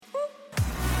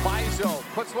Rizzo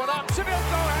puts one up. Seville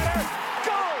header.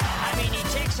 Goal! I mean, he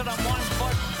takes it on one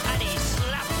foot and he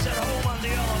slaps it home on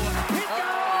the other one. He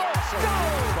goal!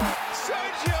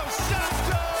 Sergio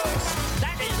Santos!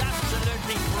 That is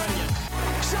absolutely brilliant.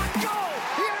 Shot goal!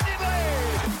 Union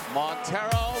lead!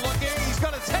 Montero looking. He's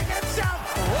going to take it himself.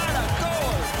 What a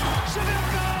goal! Seville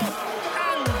goal!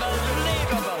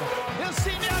 Unbelievable. He'll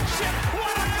see no chip.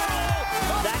 What a goal!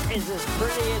 That is as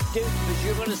pretty a deuce as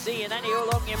you're going to see in any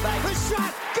Olympian bag. The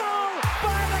shot goal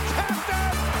by the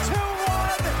captain.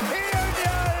 2-1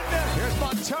 Union. Here's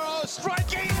Montero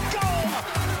striking goal.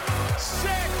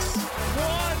 6-1.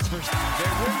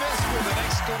 They win this with an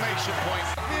exclamation point.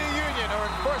 The Union are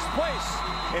in first place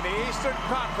in the Eastern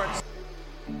Conference.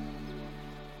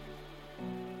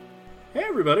 Hey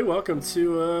everybody, welcome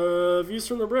to Views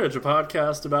from the Bridge, a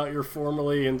podcast about your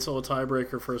formerly until a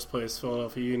tiebreaker first place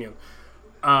Philadelphia Union.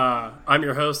 I'm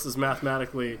your host, as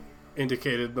mathematically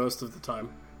indicated most of the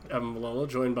time, Evan Malolo,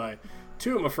 joined by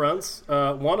two of my friends.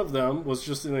 One of them was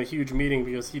just in a huge meeting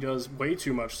because he does way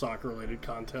too much soccer-related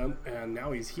content, and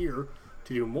now he's here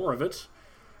to do more of it.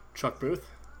 Chuck Booth.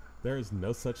 There is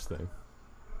no such thing.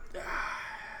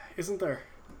 Isn't there?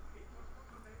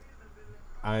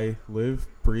 I live,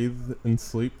 breathe, and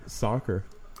sleep soccer.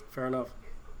 Fair enough.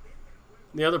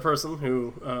 The other person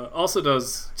who also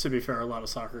does, to be fair, a lot of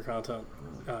soccer content.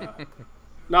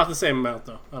 Not the same amount,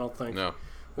 though, I don't think. No.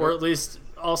 Or at least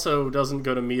also doesn't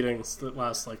go to meetings that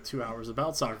last like 2 hours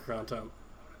about soccer content.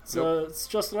 So it's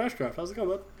Justin Ashcraft. How's it going,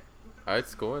 bud?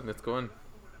 It's going. It's going.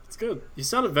 It's good. You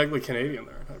sounded vaguely Canadian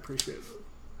there. I appreciate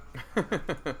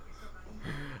it.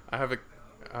 I have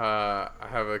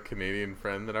a Canadian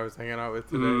friend that I was hanging out with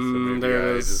today, so maybe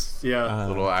I just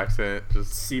little accent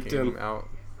just seeped came in. out.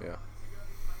 Yeah.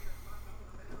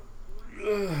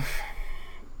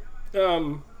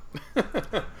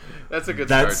 That's a good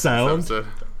That start to this sound, episode.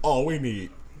 all we need.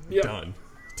 Yep. Done.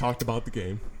 Talked about the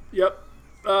game. Yep.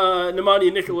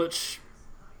 Nemanja Nikolic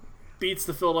beats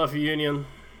the Philadelphia Union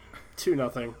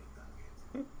 2-0.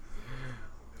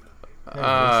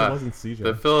 Yeah, it wasn't CJ.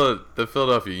 The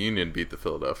Philadelphia Union beat the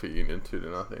Philadelphia Union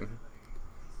 2-0.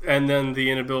 And then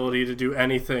the inability to do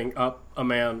anything up a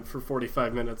man for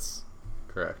 45 minutes,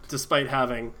 Correct. despite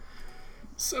having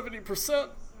 70%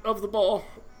 of the ball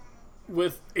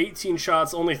with 18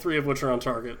 shots, only 3 of which are on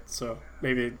target. So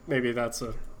maybe that's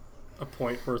a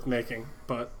point worth making.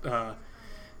 But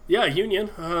Union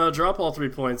drop all 3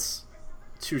 points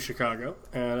to Chicago,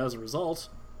 and as a result,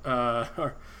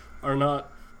 are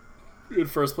not in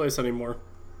first place anymore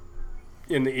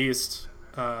in the East.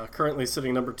 Currently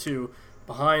sitting number 2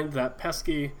 behind that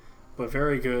pesky but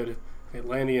very good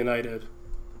Atlanta United,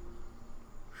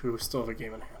 who still have a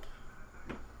game in hand.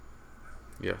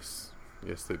 Yes,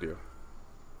 they do.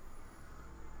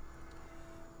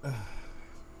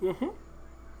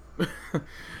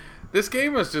 This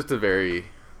game was just a very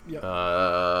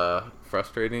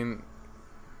frustrating.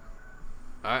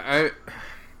 I'm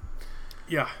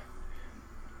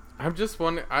just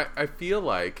wondering. I feel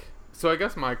like. So I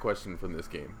guess my question from this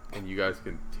game, and you guys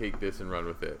can take this and run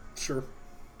with it. Sure.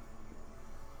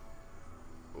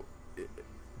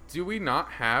 Do we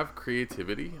not have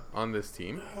creativity on this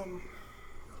team?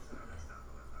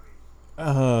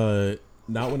 Not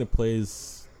when it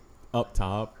plays up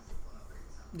top.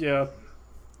 Yeah,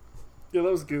 that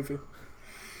was goofy.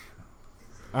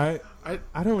 I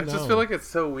don't know. I just feel like it's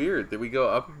so weird that we go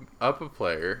up a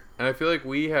player, and I feel like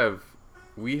we have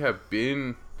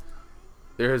been.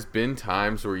 There has been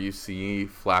times where you see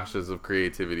flashes of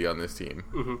creativity on this team.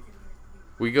 Mm-hmm.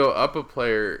 We go up a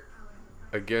player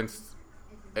against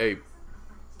a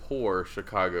poor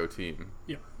Chicago team.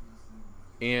 Yeah.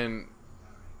 And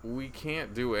we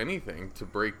can't do anything to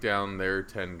break down their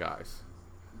 10 guys.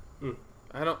 Mm.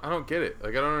 I don't get it.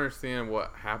 Like, I don't understand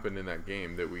what happened in that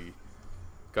game that we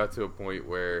got to a point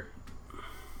where,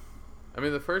 I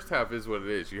mean, the first half is what it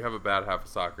is. You have a bad half of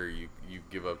soccer, you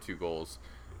give up 2 goals.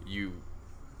 You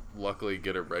luckily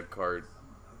get a red card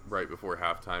right before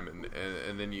halftime,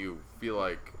 and then you feel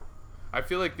like, I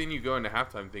feel like then you go into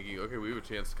halftime thinking, okay, we have a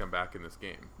chance to come back in this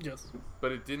game. Yes.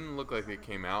 But it didn't look like they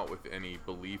came out with any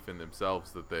belief in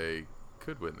themselves that they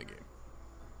could win the game.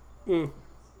 Mm.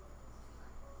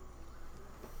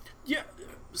 Yeah,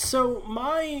 so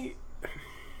my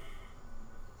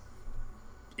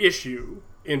issue,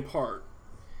 in part,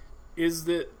 is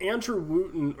that Andrew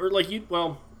Wooten, or like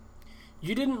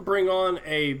you didn't bring on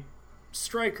a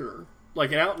striker,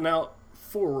 like an out-and-out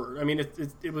forward. I mean,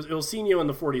 it was Ilsinho in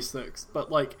the 46th,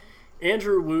 but like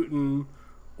Andrew Wooten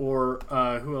or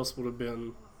who else would have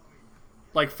been,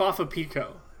 like Fafa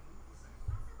Pico,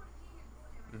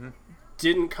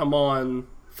 didn't come on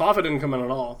Fafa didn't come on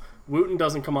at all. Wooten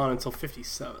doesn't come on until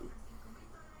 57,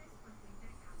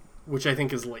 which I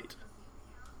think is late.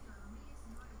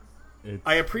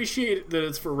 I appreciate that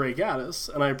it's for Ray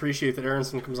Gaddis, and I appreciate that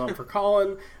Aronson comes on for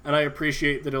Colin, and I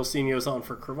appreciate that Ilsinho's on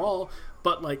for Craval,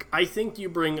 but, like, I think you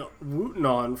bring Wooten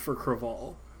on for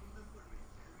Craval.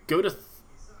 Go to...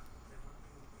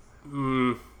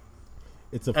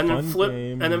 It's a and fun then flip,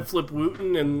 game. And then flip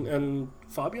Wooten and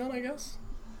Fabian, I guess?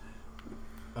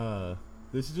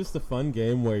 This is just a fun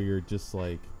game where you're just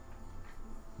like,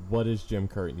 what is Jim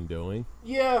Curtin doing?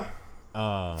 Yeah.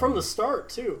 From the start,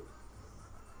 too.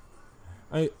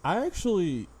 I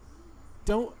actually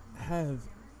don't have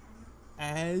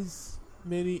as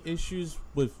many issues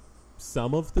with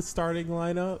some of the starting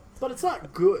lineup. But it's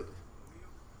not good.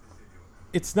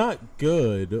 It's not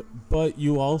good, but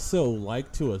you also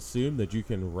like to assume that you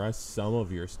can rest some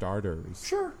of your starters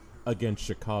Sure. against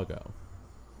Chicago.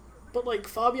 But, like,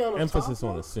 Fabian... Emphasis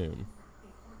on assume.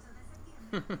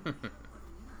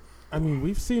 I mean,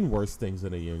 we've seen worse things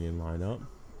in a Union lineup.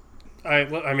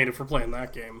 I mean, if we're playing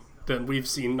that game, then we've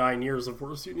seen 9 years of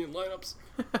worse Union lineups.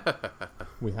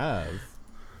 We have.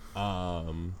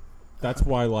 That's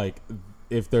why, like,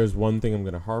 if there's one thing I'm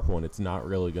going to harp on, it's not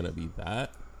really going to be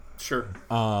that. Sure.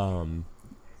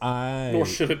 Nor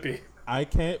should it be. I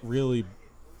can't really...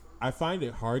 I find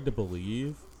it hard to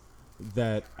believe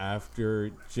that after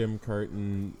Jim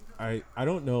Curtin... I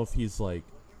don't know if he's, like,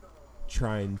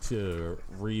 trying to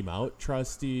ream out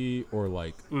Trusty or,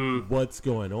 like, what's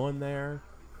going on there.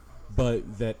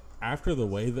 But that after the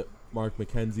way that Mark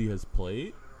McKenzie has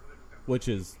played, which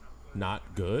is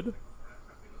not good,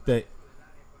 that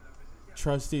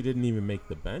Trusty didn't even make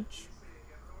the bench.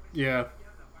 Yeah.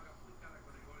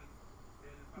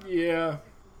 Yeah.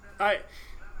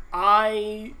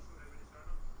 I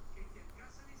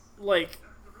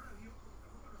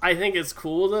think it's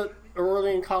cool that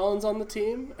Aurelian Collins on the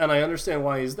team, and I understand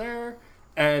why he's there.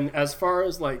 And as far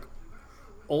as, like,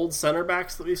 old center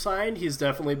backs that we signed, he's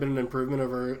definitely been an improvement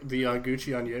over the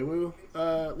Gucci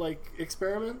Onyewu,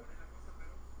 experiment.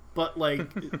 But, like,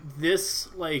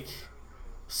 this, like,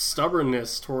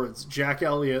 stubbornness towards Jack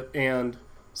Elliott and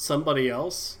somebody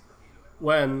else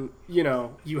when, you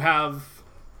know, you have...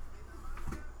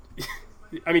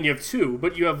 I mean, you have two,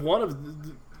 but you have one of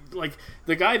the, like,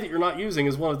 the guy that you're not using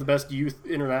is one of the best youth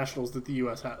internationals that the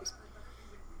U.S. has.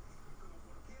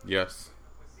 Yes.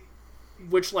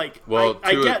 Which, like, well,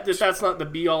 I get that that's not the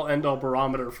be-all, end-all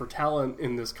barometer for talent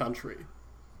in this country,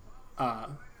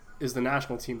 is the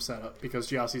national team setup, because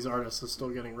Giassi's Artis is still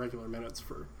getting regular minutes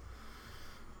for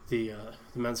the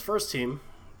men's first team.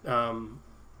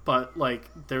 But, like,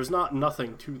 there's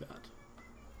nothing to that.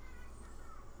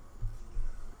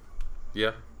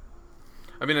 Yeah.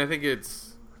 I mean, I think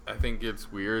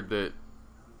it's weird that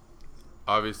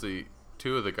obviously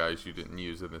two of the guys you didn't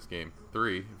use in this game,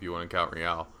 three if you want to count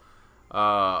Real,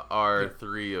 are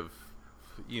three of,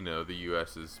 you know, the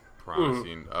U.S.'s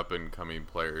promising up and coming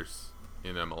players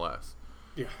in MLS.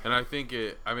 Yeah. And I think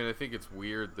it's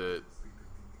weird that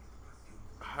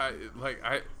I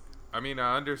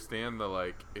understand the,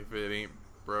 like, if it ain't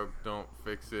broke, don't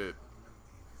fix it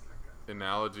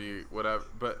analogy, whatever,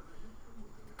 but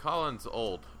Colin's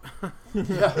old.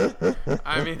 Yeah.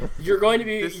 I mean, you're going to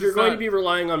be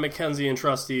relying on McKenzie and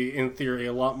Trusty in theory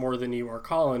a lot more than you are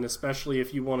Colin, especially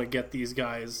if you want to get these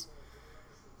guys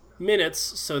minutes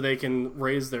so they can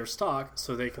raise their stock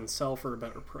so they can sell for a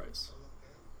better price.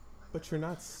 But you're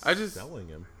not selling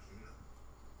him.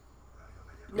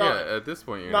 At this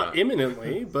point you're not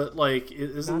imminently, but, like,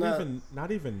 isn't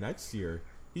not even next year.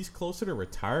 He's closer to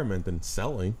retirement than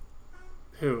selling.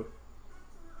 Who?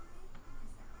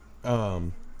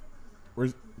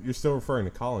 You're still referring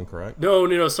to Colin, correct?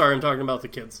 No, sorry, I'm talking about the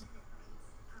kids.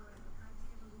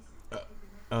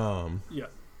 Yeah.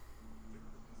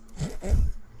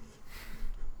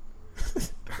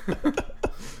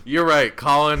 You're right.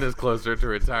 Colin is closer to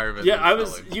retirement. Yeah, than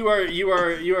selling. You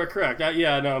are correct. I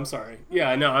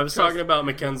was talking about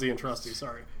McKenzie and Trusty.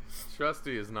 Sorry.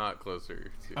 Trusty is not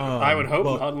closer to. I would hope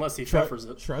not, unless he Pfeffers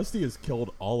it. Trusty has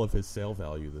killed all of his sale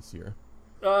value this year.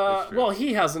 Well,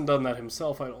 he hasn't done that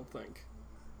himself, I don't think.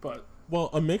 But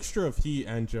a mixture of he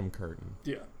and Jim Curtin.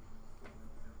 Yeah.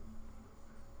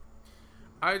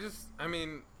 I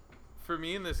mean, for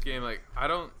me in this game, like, I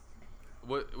don't.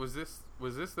 What was this?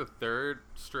 Was this the third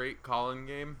straight Colin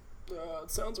game? It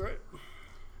sounds right.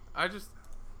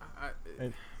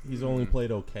 And he's only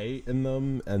played okay in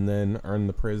them, and then earned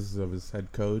the praises of his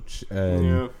head coach,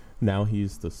 and now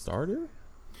he's the starter.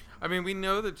 I mean, we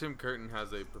know that Jim Curtin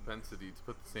has a propensity to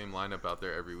put the same lineup out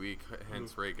there every week.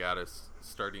 Hence, Ray Gaddis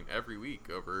starting every week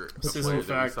over a player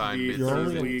that we signed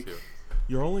mid-season.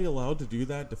 You're only allowed to do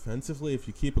that defensively if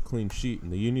you keep a clean sheet,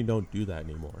 and the Union don't do that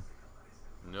anymore.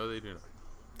 No, they do not.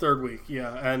 Third week,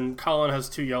 yeah. And Colin has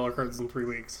 2 yellow cards in 3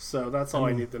 weeks, so that's all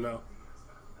I need to know.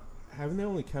 Haven't they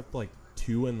only kept like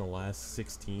 2 in the last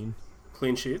 16?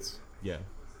 Clean sheets? Yeah.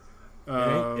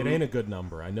 It ain't a good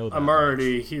number. I know that. I'm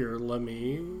already here. Let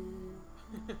me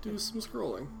do some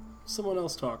scrolling. Someone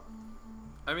else talk.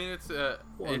 I mean, it's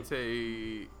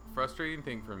a frustrating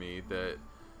thing for me that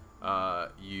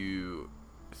you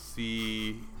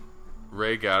see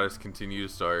Ray Gaddis continue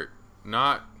to start.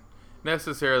 Not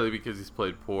necessarily because he's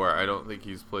played poor. I don't think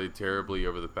he's played terribly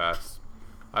over the past,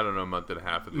 month and a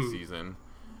half of the season.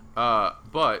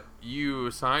 But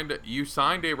you signed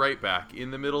a right back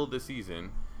in the middle of the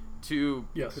season to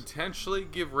potentially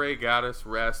give Ray Gaddis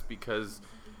rest because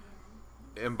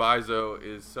Mbaizo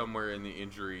is somewhere in the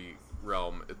injury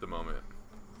realm at the moment.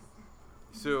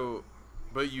 So,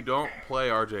 but you don't play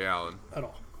RJ Allen At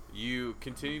all. You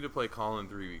continue to play Colin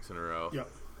 3 weeks in a row. Yep.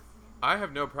 I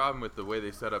have no problem with the way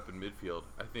they set up in midfield.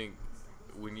 I think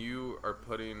when you are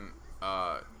putting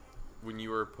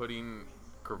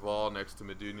Carval next to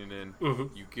Medunjanin,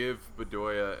 you give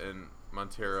Bedoya and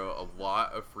Montero a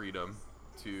lot of freedom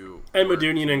to... And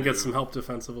Medunjanin gets some help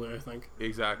defensively, I think.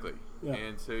 Exactly. Yeah.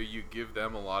 And so you give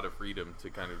them a lot of freedom to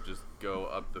kind of just go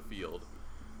up the field.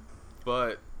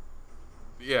 But,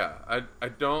 yeah, I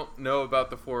don't know about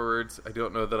the forwards. I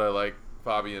don't know that I like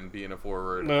Fabian being a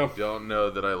forward. No. I don't know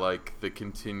that I like the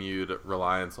continued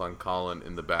reliance on Colin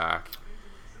in the back.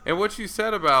 And what you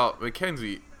said about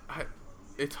McKenzie,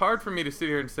 it's hard for me to sit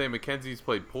here and say McKenzie's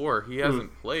played poor. He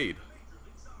hasn't played.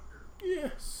 Yeah.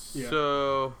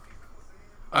 So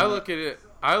I look at it.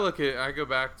 I go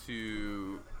back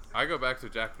to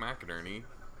Jack McInerney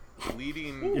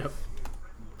leading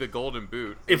the Golden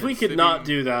Boot. If we could not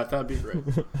do that, that'd be great.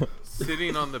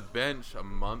 Sitting on the bench a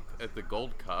month at the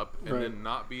Gold Cup and then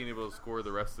not being able to score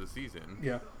the rest of the season.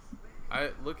 Yeah.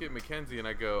 I look at McKenzie and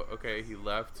I go, okay, he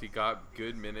left. He got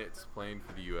good minutes playing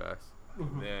for the U.S.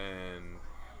 Then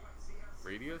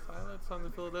radio silence on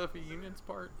the Philadelphia Union's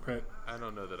part. Right. I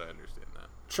don't know that I understand that.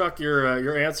 Chuck,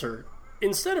 your answer.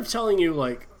 Instead of telling you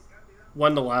like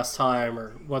when the last time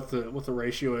or what the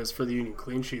ratio is for the Union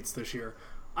clean sheets this year,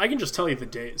 I can just tell you the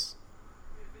days.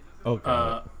 Okay.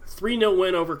 3-0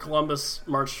 win over Columbus,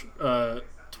 March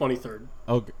 23rd.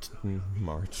 Okay.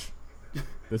 March.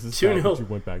 This is 2-0. bad that you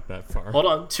went back that far. Hold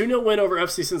on. 2-0 win over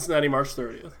FC Cincinnati, March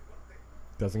 30th.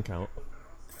 Doesn't count.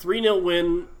 3-0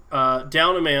 win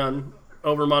down a man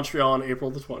over Montreal on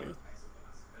April the 20th.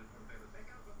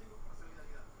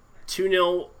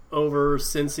 2-0 over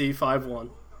Cincy, 5-1.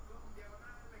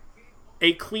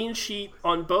 A clean sheet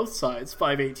on both sides,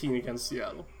 5-18 against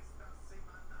Seattle.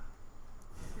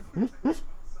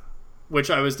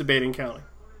 Which I was debating counting.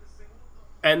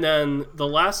 And then the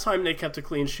last time they kept a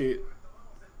clean sheet,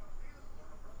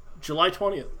 July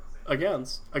 20th,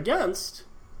 against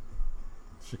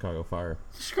Chicago Fire.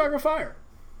 Chicago Fire.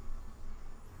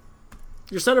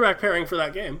 Your center back pairing for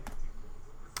that game,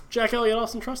 Jack Elliott,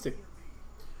 Austin Trusty.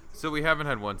 So we haven't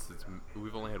had one since.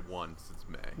 We've only had one since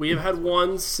May. We have had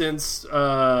one since. If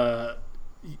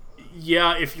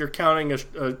you're counting a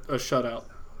shutout,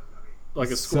 like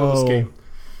a scoreless game.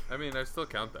 I mean, I still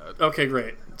count that. Okay,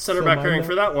 great. Center back pairing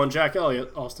for that one, Jack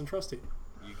Elliott, Austin Trusty.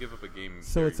 You give up a game.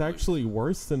 So it's actually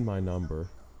worse than my number.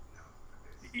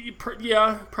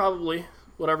 Yeah, probably.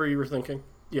 Whatever you were thinking.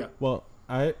 Yeah. Well,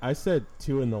 I said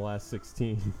 2 in the last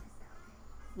 16.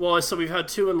 Well, so we've had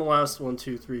 2 in the last 1,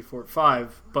 2, 3, 4,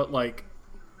 5, but like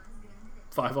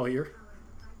 5 all year,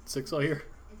 6 all year.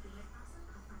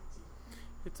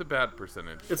 It's a bad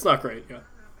percentage. It's not great, yeah.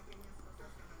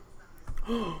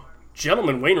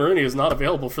 Gentlemen, Wayne Rooney is not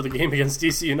available for the game against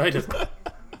DC United.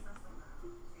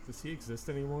 Does he exist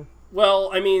anymore?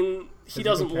 Well, I mean, he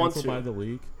doesn't been want canceled to. by the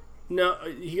league? No,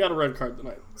 he got a red card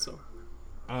tonight. So.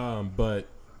 But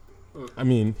I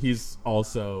mean, he's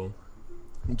also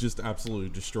just absolutely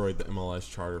destroyed the MLS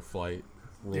charter flight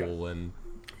rule and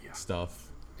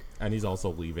stuff, and he's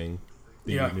also leaving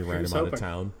the Union right him out of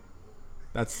town.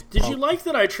 Did you like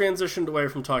that I transitioned away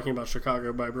from talking about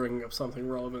Chicago by bringing up something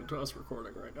relevant to us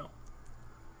recording right now?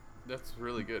 That's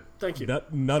really good. Thank you.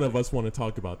 None of us want to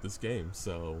talk about this game,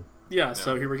 so... Yeah,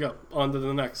 so here we go. On to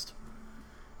the next.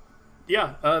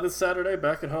 Yeah, this Saturday,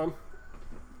 back at home.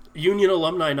 Union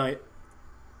Alumni Night.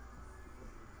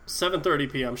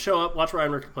 7:30 p.m. Show up, watch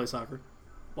Ryan Ricker play soccer.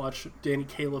 Watch Danny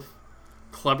Califf,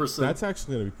 Kleberson. That's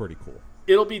actually going to be pretty cool.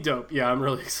 It'll be dope. Yeah, I'm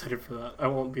really excited for that. I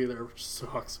won't be there, which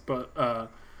sucks. But,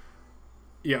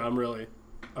 yeah, I'm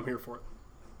here for it.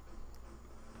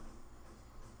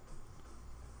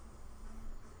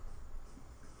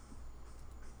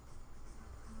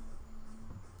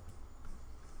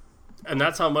 And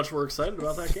that's how much we're excited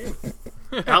about that game.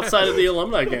 Outside of the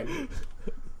alumni game.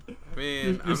 I mean,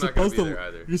 You're I'm not going to supposed be to. there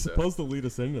either. You're so. supposed to lead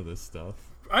us into this stuff.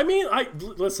 I mean,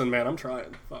 listen, man, I'm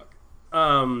trying. Fuck.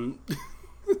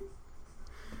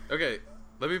 Okay,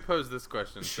 let me pose this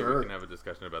question so Sure. we can have a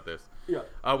discussion about this. Yeah.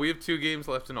 We have 2 games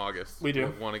left in August. We do. We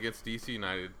have one against DC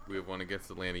United. We have one against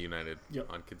Atlanta United Yep.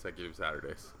 on consecutive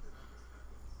Saturdays.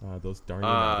 Those darn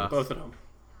Uniteds. Both of them.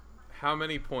 How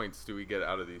many points do we get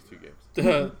out of these 2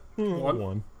 games?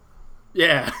 One?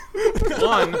 Yeah.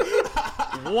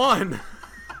 One.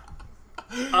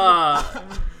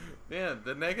 Man,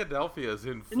 the Negadelphia is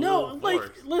in full No, like, force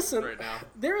listen, right now.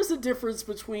 there is a difference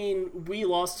between we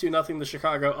lost 2-0 to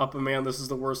Chicago, up a man, this is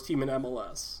the worst team in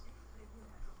MLS.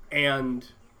 And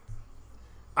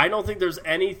I don't think there's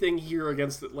anything here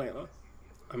against Atlanta.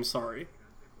 I'm sorry.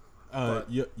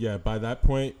 Yeah. By that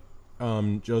point,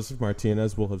 Joseph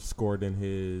Martinez will have scored in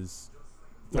his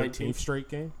 13th straight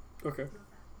game. Okay.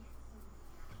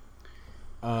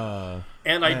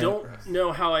 And I don't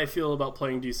know how I feel about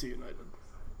playing DC United.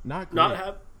 Not great. Not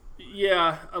have,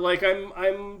 yeah. Like I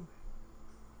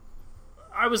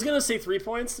was gonna say 3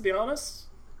 points, to be honest.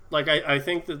 Like I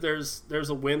think that there's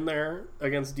a win there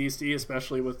against DC,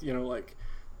 especially with like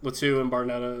Latu and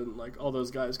Barnetta and like all those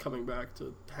guys coming back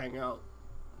to hang out,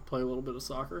 play a little bit of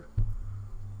soccer.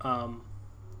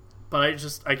 But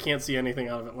I can't see anything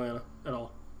out of Atlanta at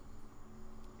all.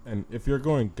 And if you're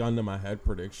going gun to my head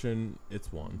prediction,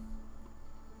 it's 1.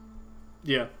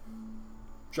 Yeah.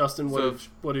 Justin,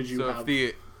 what did you have?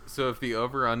 If the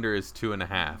over under is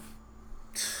 2.5,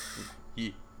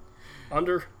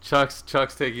 Under? Chuck's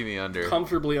taking the under.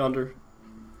 Comfortably under.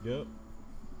 Yep.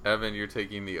 Evan, you're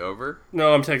taking the over.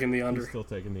 No, I'm taking the under. He's still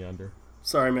taking the under.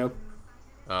 Sorry, man.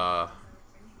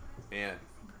 Man.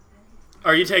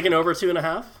 Are you taking over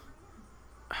 2.5?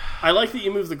 I like that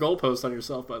you moved the goalpost on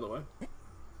yourself, by the way.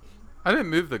 I didn't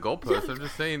move the goalpost. I'm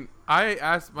just saying. I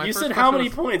asked my. You first said how many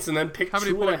question was, points and then picked how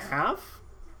many 2.5?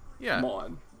 Yeah. Come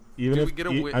on. Even Do if we get a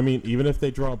win? even if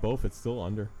they draw both, it's still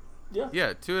under. Yeah.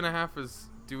 Yeah, 2.5 is.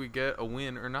 Do we get a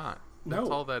win or not? That's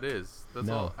No. all that is. That's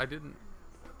No. all. I didn't.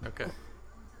 Okay.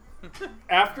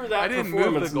 After that I didn't move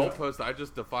performance, the goalpost. I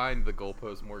just defined the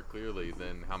goalpost more clearly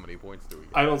than how many points do we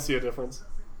get. I don't see a difference.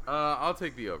 I'll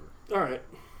take the over. All right.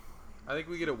 I think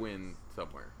we get a win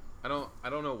somewhere. I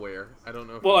don't know where. I don't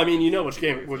know. If Well, I mean, you know which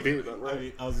game it would be then, I right?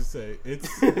 mean, I was just say it's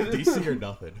DC or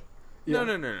nothing. Yeah.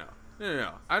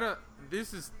 No. I don't.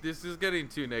 This is getting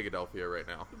too Negadelphia right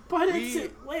now. But We- it's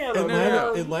Atlanta.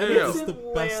 No. Atlanta It's is the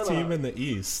best Atlanta. team in the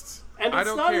East. And I it's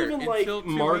don't not care. even Until like 2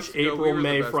 March, weeks ago, we April, were the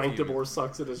May. best Frank team. DeBoer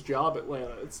sucks at his job.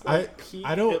 Atlanta. It's like peak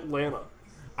I don't- Atlanta.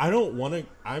 I don't want to.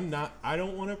 I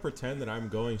don't want to pretend that I'm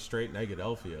going straight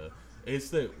Negadelphia. It's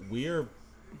that we're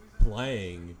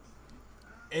playing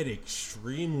an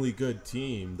extremely good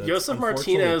team. That's Joseph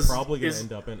unfortunately Martinez probably going to is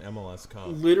end up in MLS Cup.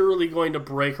 Literally going to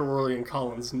break Aurelian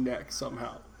Collins' neck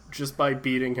somehow just by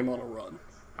beating him on a run.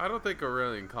 I don't think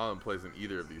Aurelian Collin plays in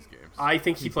either of these games. I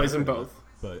think he plays in both.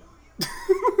 But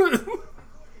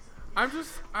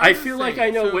I feel like I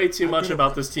know way too I'm much gonna-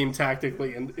 about this team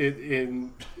tactically,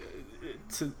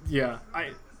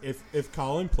 if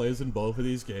Colin plays in both of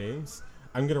these games,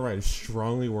 I'm going to write a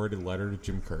strongly worded letter to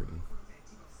Jim Curtin.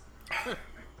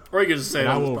 Or you could just say it And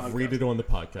I on will this podcast. read it on the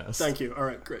podcast. Thank you. All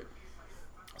right, great.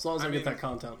 As long as I mean, get that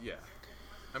content. Yeah.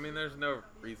 I mean, there's no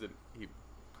reason he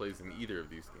plays in either of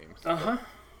these games. Uh-huh.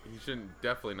 He shouldn't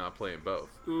definitely not play in both.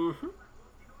 Mm-hmm.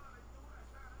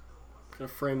 Gonna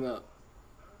frame that.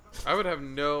 I would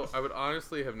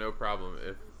honestly have no problem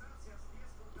if.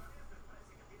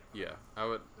 Yeah, I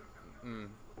would.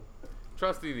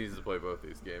 Trusty needs to play both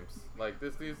these games. Like,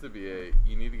 this needs to be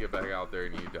you need to get back out there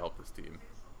and you need to help this team.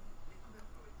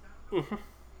 Mm-hmm.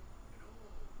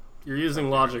 You're using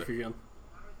logic again.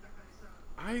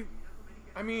 I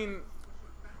mean,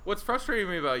 what's frustrating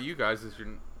me about you guys is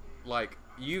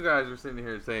you guys are sitting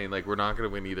here saying like we're not going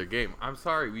to win either game. I'm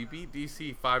sorry, we beat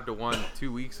DC 5-1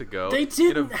 2 weeks ago. They in a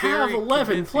didn't have very 11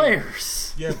 convincing-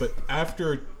 players. Yeah, but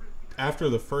after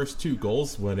the first 2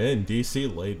 goals went in,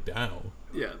 DC laid down.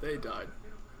 Yeah, they died.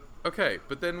 Okay,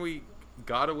 but then we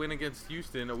got a win against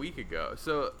Houston a week ago.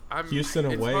 So Houston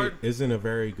it's away hard- isn't a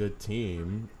very good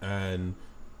team, and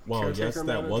while yes, Caretaker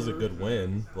that was a manager. good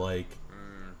win, like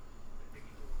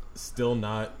still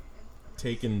not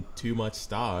taking too much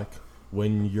stock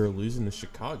when you're losing to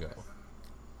Chicago.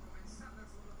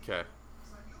 Okay.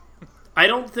 I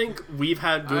don't think we've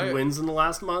had good I- wins in the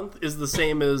last month is the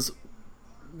same as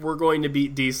we're going to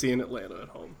beat DC and Atlanta at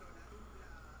home.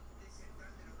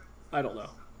 I don't know.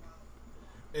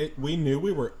 We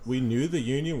knew the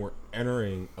Union were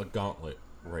entering a gauntlet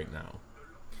right now.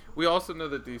 We also know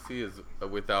that DC is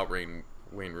without Wayne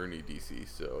Rooney. DC,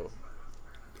 so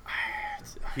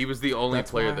he was the only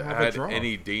That's why player I that have a had draw.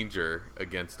 any danger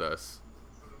against us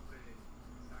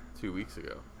 2 weeks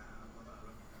ago.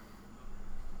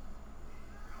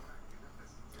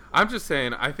 I'm just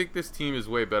saying, I think this team is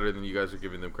way better than you guys are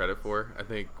giving them credit for. I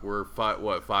think we're 5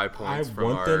 I points from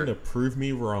want our. them to prove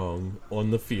me wrong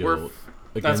on the field.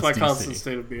 That's against my DC. constant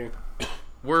state of being.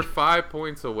 We're 5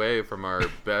 points away from our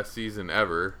best season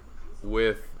ever,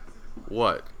 with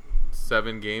what,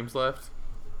 7 games left?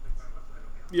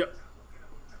 Yep.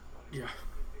 Yeah.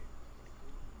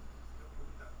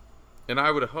 And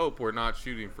I would hope we're not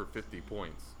shooting for 50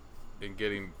 points and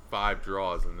getting 5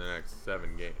 draws in the next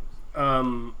 7 games.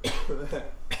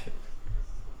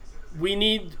 We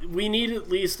need at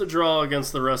least a draw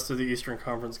against the rest of the Eastern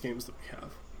Conference games that we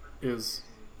have.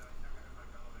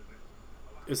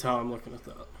 Is how I'm looking at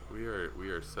that. We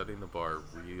are setting the bar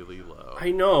really low.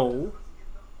 I know.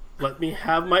 Let me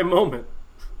have my moment.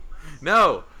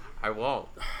 No, I won't.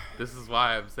 This is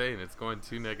why I'm saying it's going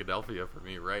to Negadelphia for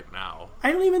me right now.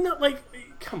 I don't even know. Like,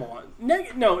 come on.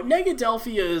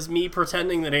 Negadelphia is me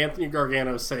pretending that Anthony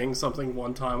Gargano saying something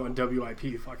one time on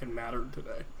WIP fucking mattered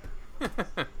today.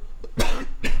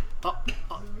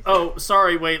 Oh,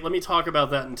 sorry. Wait. Let me talk about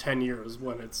that in 10 years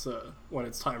when it's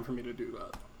time for me to do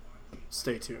that.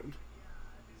 Stay tuned.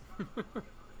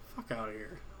 Fuck out of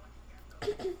here.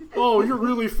 Oh, you're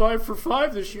really 5 for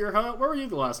 5 this year, huh? Where were you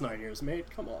the last 9 years, mate?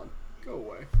 Come on. Go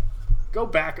away. Go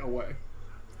back away.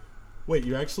 Wait,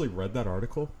 you actually read that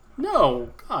article?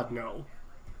 No. God, no.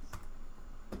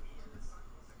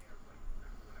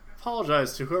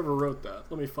 Apologize to whoever wrote that.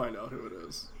 Let me find out who it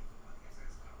is.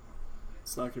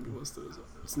 It's not going to be listed, is it?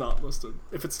 It's not listed.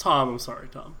 If it's Tom, I'm sorry,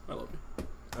 Tom. I love you.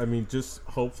 I mean, just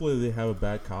hopefully they have a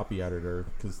bad copy editor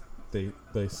because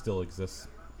they still exist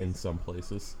in some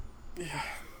places. Yeah.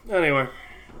 Anyway,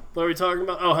 what are we talking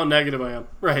about? Oh, how negative I am.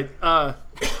 Right.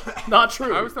 Not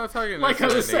true. I was not talking like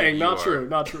I was saying, not you true. are.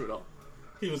 Not true at all.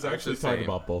 He was I'm actually just talking saying.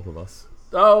 about both of us.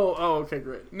 Oh, okay,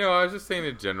 great. No, I was just saying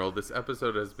in general, this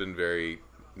episode has been very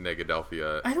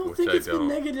Negadelphia. I don't which think it's don't.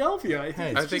 been Negadelphia. I think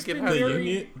Hey, it's I just think it been has-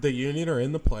 very... The Union are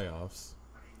in the playoffs.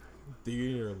 The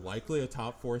Union are likely a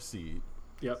top 4 seed.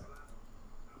 Yep.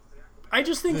 I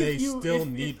just think They if you... still if-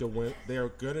 need to win. They are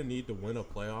going to need to win a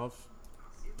playoff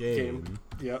game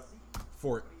Yep.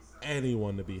 for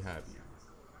anyone to be happy.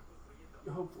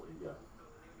 Hopefully, yeah.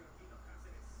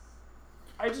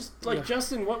 I just like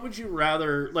Justin. What would you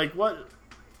rather like? What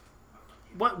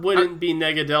wouldn't be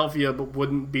Negadelphia, but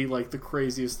wouldn't be like the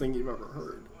craziest thing you've ever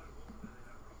heard?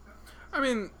 I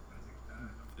mean,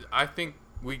 I think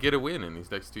we get a win in these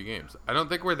next 2 games. I don't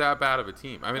think we're that bad of a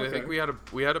team. I mean, I think we had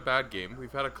a bad game.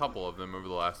 We've had a couple of them over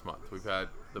the last month. We've had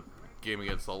the game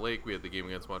against Salt Lake. We had the game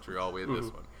against Montreal. We had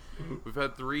this one. We've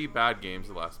had 3 bad games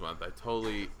the last month. I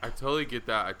totally get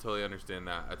that. I totally understand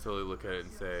that. I totally look at it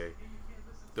and say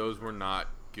those were not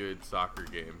good soccer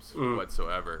games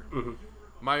whatsoever.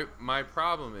 My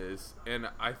problem is, and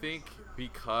I think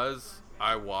because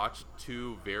I watched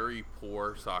 2 very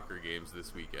poor soccer games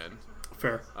this weekend,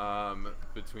 Fair.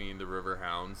 between the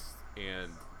Riverhounds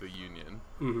and the Union,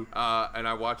 and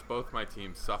I watched both my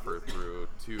teams suffer through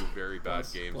 2 very bad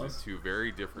games in 2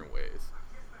 very different ways.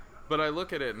 But I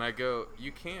look at it and I go,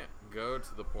 you can't go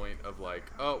to the point of like,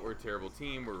 oh, we're a terrible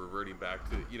team, we're reverting back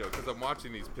to, because I'm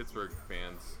watching these Pittsburgh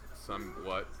fans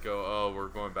somewhat go, oh, we're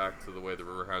going back to the way the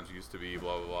Riverhounds used to be,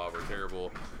 blah, blah, blah, we're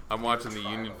terrible. I'm watching the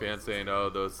Union fans saying, oh,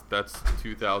 that's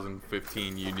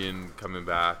 2015 Union coming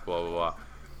back, blah, blah, blah.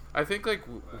 I think, like,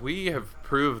 we have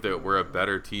proved that we're a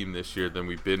better team this year than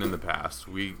we've been in the past.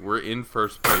 We're in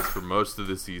first place for most of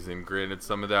the season. Granted,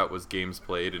 some of that was games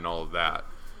played and all of that.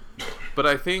 But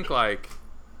I think, like,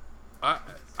 I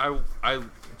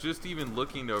just even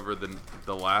looking over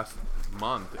the last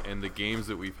month and the games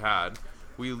that we've had,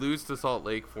 we lose to Salt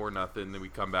Lake 4-0, then we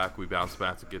come back, we bounce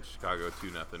back against Chicago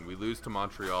 2-0. We lose to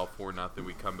Montreal 4-0,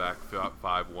 we come back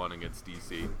 5-1 against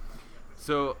DC.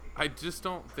 So I just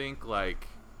don't think like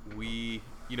we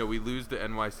lose to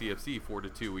NYCFC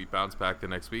 4-2, we bounce back the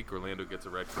next week, Orlando gets a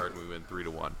red card and we win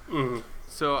 3-1.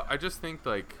 So I just think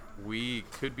like we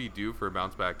could be due for a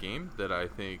bounce back game that I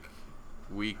think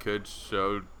we could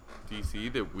show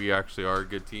DC that we actually are a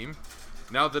good team.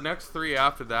 Now, the next 3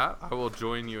 after that, I will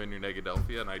join you in your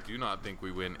Negadelphia, and I do not think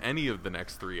we win any of the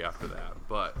next 3 after that.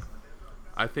 But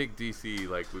I think DC,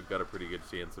 like, we've got a pretty good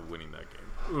chance of winning that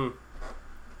game.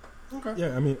 Okay.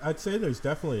 Yeah, I mean, I'd say there's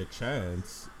definitely a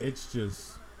chance. It's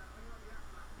just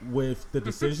with the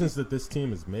decisions that this team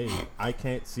has made, I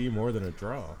can't see more than a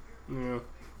draw. Yeah.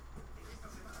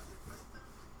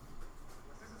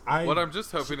 What I'm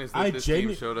just hoping is that this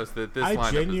team showed us that this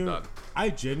lineup is done. I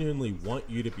genuinely want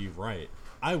you to be right.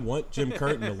 I want Jim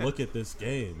Curtin to look at this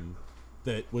game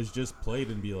that was just played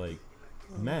and be like,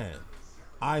 man,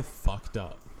 I fucked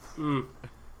up.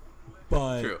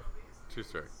 But True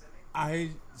story.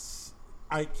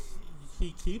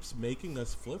 He keeps making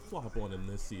us flip-flop on him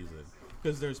this season.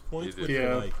 Because there's points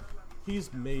where like,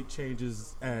 he's made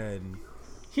changes and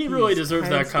he really deserves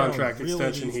that contract really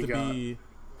extension he got. Be,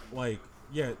 like,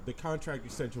 yeah, the contract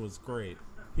extension was great.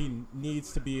 He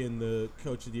needs to be in the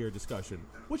Coach of the Year discussion,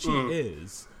 which he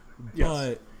is. Yes.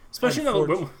 But especially now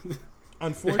that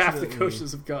unfortunately, half the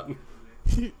coaches have gotten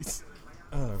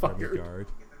Remy Gard.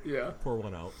 Yeah. Pour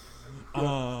one out.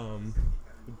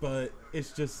 But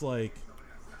it's just like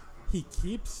he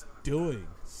keeps doing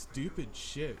stupid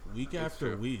shit week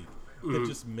after week that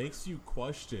just makes you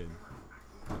question,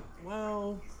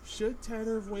 well, should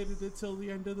Tanner have waited until the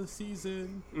end of the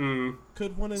season?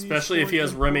 Could one of these, especially if he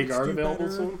has Remy Gard available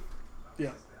to him?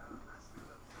 Yeah.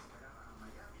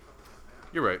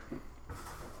 You're right.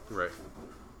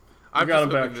 I'm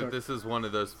just hoping that this is one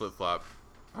of those flip-flop.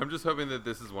 I'm just hoping that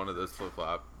this is one of those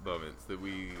flip-flop moments that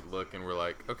we look and we're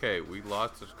like, okay, we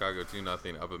lost to Chicago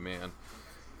 2-0 up a man,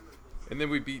 and then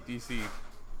we beat DC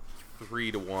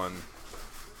 3-1,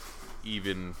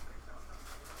 even,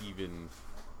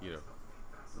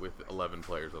 with 11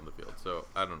 players on the field. So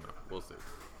I don't know. We'll see.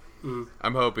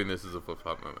 I'm hoping this is a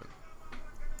flip-flop moment.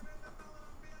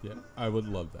 Yeah, I would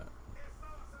love that.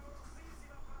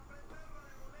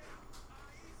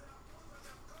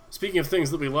 Speaking of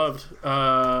things that we loved,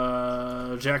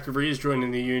 Jack DeVries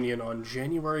joining the Union on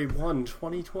January 1,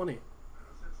 2020.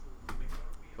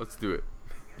 Let's do it.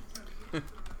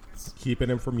 Keeping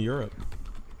him from Europe.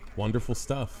 Wonderful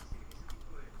stuff.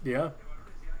 Yeah.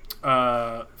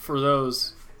 For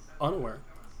those unaware,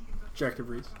 Jack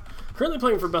DeVries, currently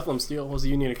playing for Bethlehem Steel, was a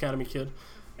Union Academy kid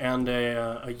and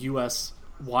a U.S.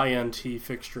 YNT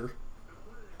fixture.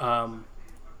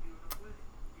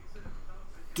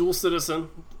 Dual citizen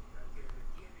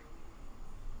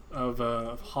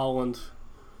of Holland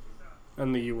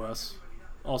and the U.S.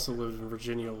 Also lived in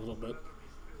Virginia a little bit.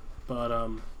 But,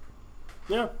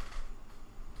 yeah.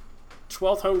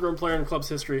 12th homegrown player in the club's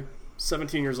history.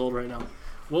 17 years old right now.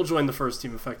 Will join the first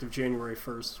team effective January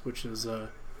 1st, which is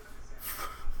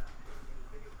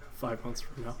 5 months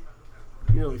from now.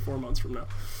 Nearly 4 months from now.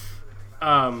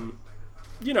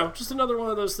 Just another one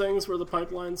of those things where the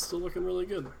pipeline's still looking really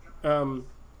good.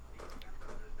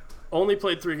 Only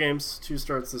played 3 games, 2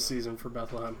 starts this season for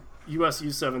Bethlehem. U.S.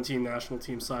 U17 national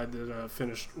team side that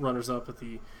finished runners-up at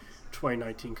the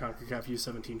 2019 CONCACAF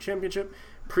U17 Championship.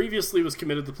 Previously was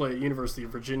committed to play at University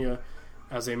of Virginia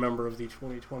as a member of the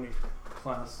 2020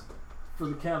 class for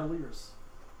the Cavaliers.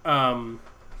 Good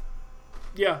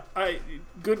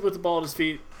with the ball at his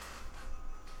feet.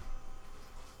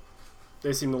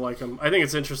 They seem to like him. I think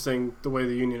it's interesting the way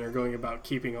the Union are going about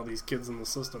keeping all these kids in the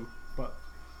system. But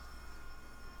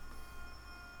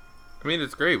I mean,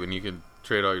 it's great when you can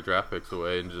trade all your draft picks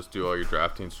away and just do all your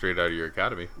drafting straight out of your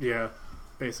academy. Yeah,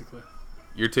 basically.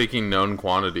 You're taking known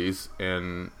quantities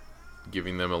and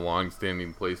giving them a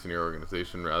long-standing place in your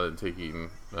organization rather than taking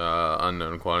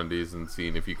unknown quantities and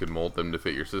seeing if you could mold them to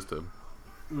fit your system.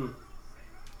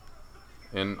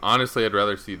 And honestly, I'd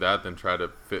rather see that than try to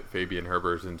fit Fabian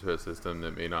Herbers into a system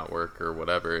that may not work or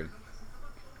whatever.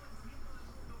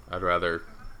 I'd rather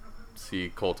see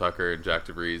Cole Tucker and Jack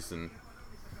DeVries and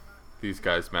these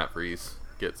guys, Matt Freese,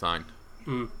 get signed.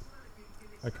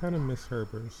 I kind of miss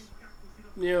Herbers.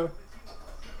 Yeah.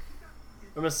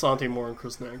 I miss Santi Moore and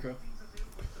Chris Nanko.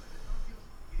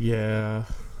 Yeah.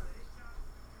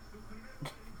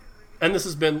 And this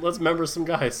has been, let's remember some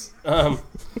guys. I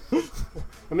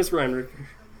miss Ryan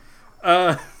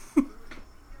Ricker.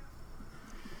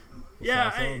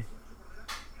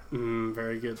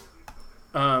 Very good.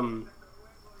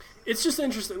 It's just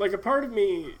interesting. Like, a part of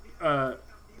me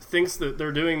thinks that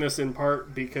they're doing this in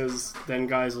part because then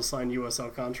guys will sign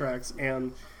USL contracts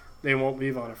and they won't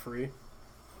leave on a free.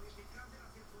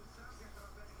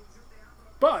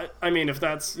 But, I mean, if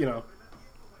that's,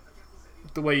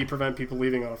 the way you prevent people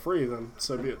leaving on a free, then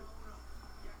so be it.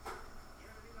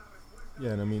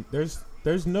 Yeah, and I mean, there's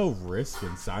no risk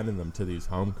in signing them to these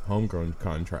homegrown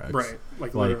contracts. Right,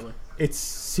 like literally. It's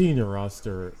senior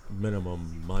roster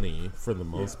minimum money for the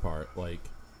most part. Like,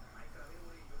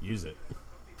 use it.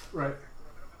 Right.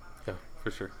 Yeah,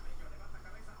 for sure.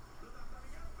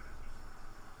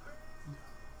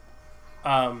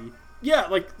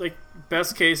 Like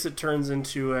best case, it turns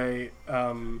into a.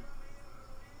 Who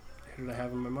did I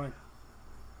have in my mind?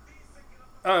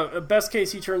 Best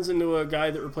case, he turns into a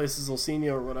guy that replaces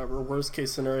Ilsinho or whatever. Worst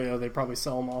case scenario, they probably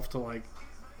sell him off to, like,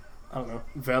 I don't know,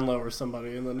 Venlo or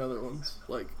somebody in the Netherlands.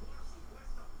 Like,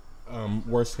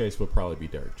 worst case would probably be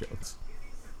Derek Jones.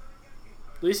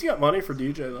 at least he got money for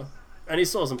DJ, though. And he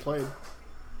still hasn't played.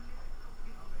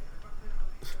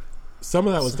 Some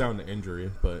of that was down to injury,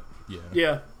 but yeah.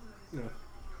 Yeah.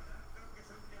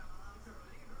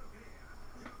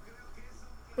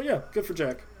 But yeah, good for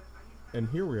Jack. And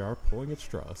here we are pulling at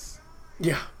straws.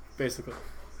 Yeah, basically.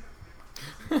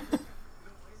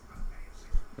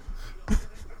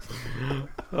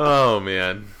 Oh,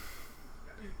 man.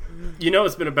 You know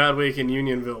it's been a bad week in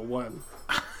Unionville. When?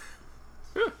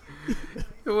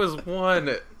 It was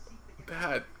one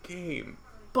bad game.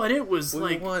 But it was, We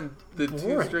like, won the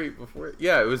boring. 2 straight before.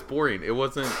 Yeah, it was boring. It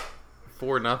wasn't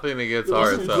 4-0 against It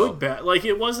wasn't RSL. good bad. Like,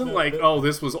 it wasn't like, oh,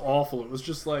 this was awful. It was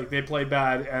just like they played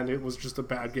bad and it was just a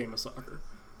bad game of soccer.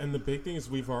 And the big thing is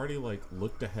we've already like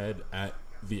looked ahead at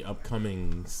the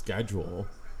upcoming schedule.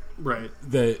 Right.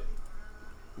 That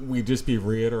we just be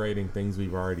reiterating things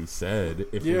we've already said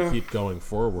if Yeah. we keep going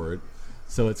forward.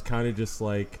 So it's kind of just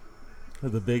like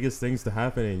the biggest things to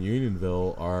happen in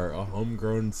Unionville are a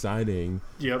homegrown signing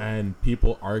Yep. and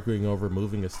people arguing over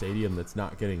moving a stadium that's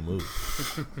not getting moved.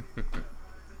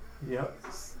 Yep.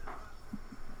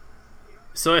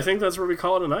 So I think that's where we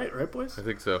call it a night, right, boys? I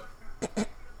think so.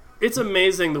 It's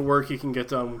amazing the work he can get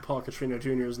done when Paul Catrino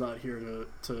Jr. is not here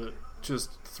to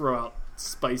just throw out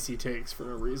spicy takes for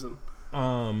no reason.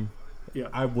 Yeah,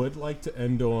 I would like to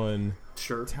end on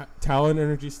sure. Talon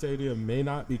Energy Stadium may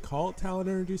not be called Talon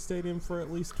Energy Stadium for at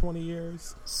least 20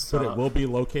 years, but Stop. it will be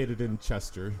located in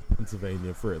Chester,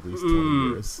 Pennsylvania for at least 20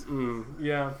 years.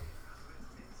 Yeah.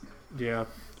 Yeah.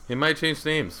 It might change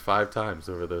names 5 times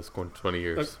over those 20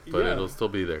 years, but yeah. it'll still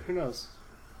be there. Who knows?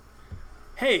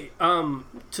 Hey,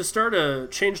 to start a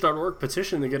Change.org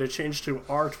petition to get it changed to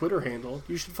our Twitter handle,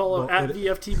 you should follow Well, at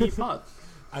VFTB Pod.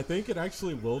 I think it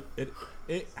actually will. It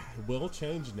will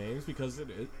change names because it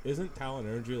isn't Talon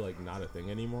Energy like not a thing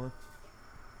anymore.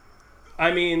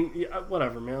 I mean, yeah,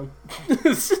 whatever, man.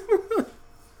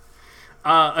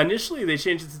 Initially, they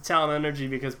changed it to Talon Energy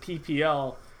because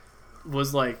PPL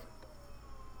was like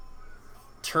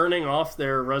turning off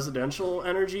their residential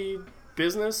energy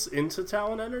business into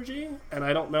Talon Energy, and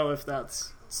I don't know if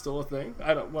that's still a thing.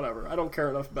 I don't care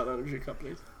enough about energy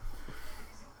companies.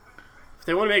 If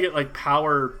they want to make it like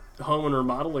Power Home and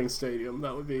Remodeling Stadium,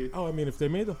 that would be... Oh, I mean, if they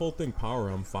made the whole thing Power,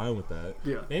 I'm fine with that.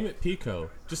 Yeah. Name it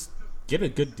Pico. Just get a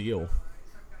good deal.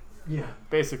 Yeah.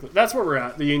 Basically. That's where we're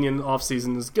at. The union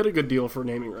off-season is get a good deal for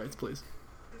naming rights, please.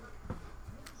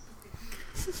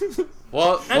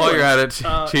 Well, Anyway, while you're at it,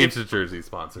 change if- the jersey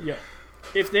sponsor. Yeah.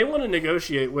 If they want to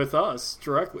negotiate with us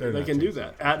directly, They're they not can do changing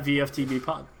that at VFTB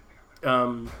Pod.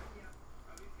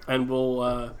 And we'll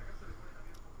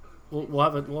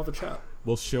have a chat.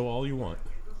 We'll show all you want.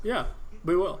 Yeah,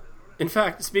 we will. In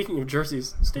fact, speaking of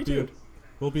jerseys, stay tuned.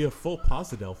 We'll be a full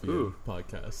Posidelphia Ooh.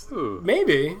 podcast. Ooh.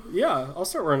 Maybe, yeah. I'll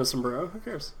start wearing a sombrero. Who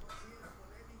cares?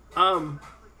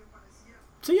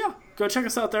 So yeah, go check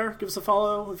us out there. Give us a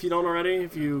follow if you don't already.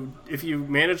 If you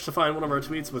managed to find one of our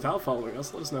tweets without following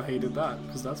us, let us know how you did that,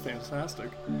 because that's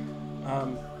fantastic.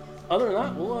 Other than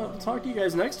that, we'll talk to you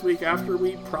guys next week after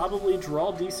we probably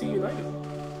draw DC United.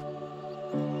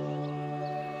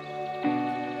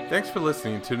 Thanks for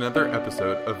listening to another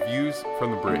episode of Views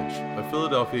from the Bridge, a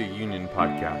Philadelphia Union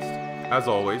podcast. As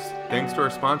always, thanks to our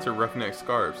sponsor, Roughneck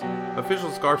Scarves, official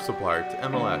scarf supplier to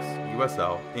MLS,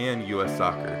 USL, and US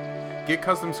Soccer. Get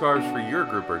custom scarves for your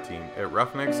group or team at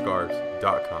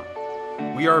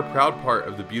roughneckscarves.com. We are a proud part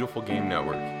of the Beautiful Game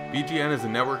Network. BGN is a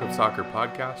network of soccer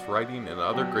podcasts, writing, and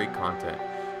other great content.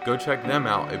 Go check them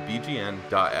out at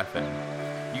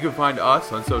bgn.fm. You can find us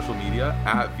on social media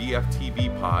at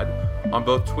VFTBpod on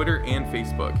both Twitter and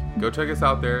Facebook. Go check us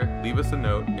out there, leave us a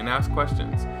note, and ask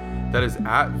questions. That is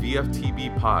at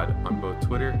VFTBpod on both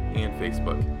Twitter and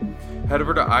Facebook. Head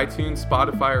over to iTunes,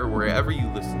 Spotify, or wherever you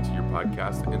listen to your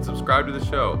podcast and subscribe to the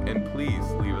show, and please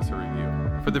leave us a review.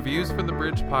 For the Views from the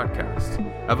Bridge podcast,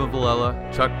 Evan Villela,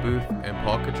 Chuck Booth, and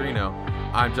Paul Catrino,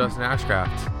 I'm Justin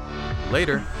Ashcraft.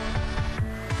 Later.